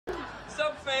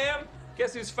fam?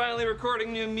 Guess who's finally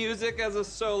recording new music as a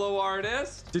solo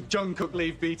artist? Did Jungkook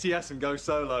leave BTS and go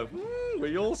solo?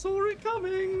 We all saw it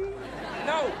coming.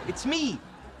 No, it's me.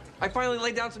 I finally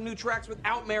laid down some new tracks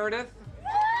without Meredith.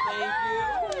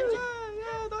 Thank you.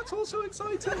 Yeah, that's also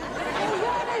exciting. Oh,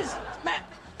 yeah, it is. Man,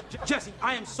 Jesse,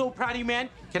 I am so proud of you, man.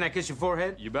 Can I kiss your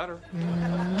forehead? You better.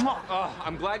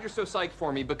 I'm glad you're so psyched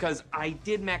for me because I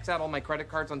did max out all my credit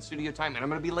cards on studio time and I'm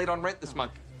gonna be late on rent this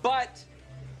month. But,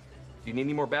 do you need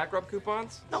any more back rub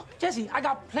coupons? No, Jesse, I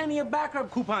got plenty of back rub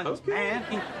coupons, Okay.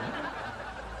 man.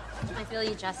 I feel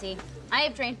you, Jesse. I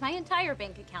have drained my entire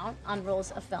bank account on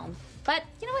rolls of film. But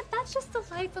you know what? That's just the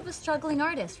life of a struggling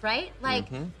artist, right? Like,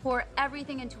 pour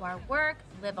everything into our work,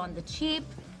 live on the cheap.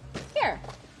 Here,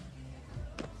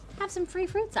 have some free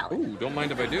fruit salad. Ooh, don't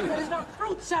mind if I do. That is not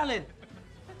fruit salad.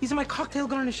 These are my cocktail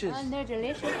garnishes. And they're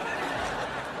delicious.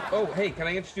 Oh, hey, can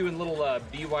I interest you in a little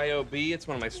BYOB? It's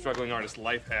one of my struggling artist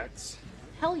life hacks.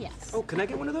 Hell yes. Oh, can I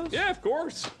get one of those? Yeah, of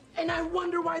course. And I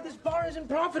wonder why this bar isn't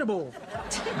profitable.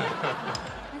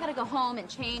 I gotta go home and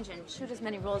change and shoot as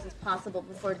many rolls as possible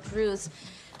before Drew's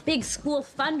big school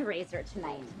fundraiser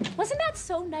tonight. Wasn't that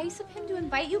so nice of him to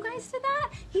invite you guys to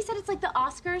that? He said it's like the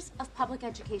Oscars of public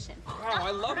education. Oh,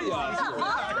 I love the Oscars.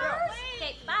 Oscars?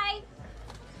 Okay, bye.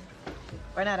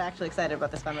 We're not actually excited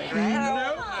about this fundraiser, right?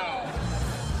 No.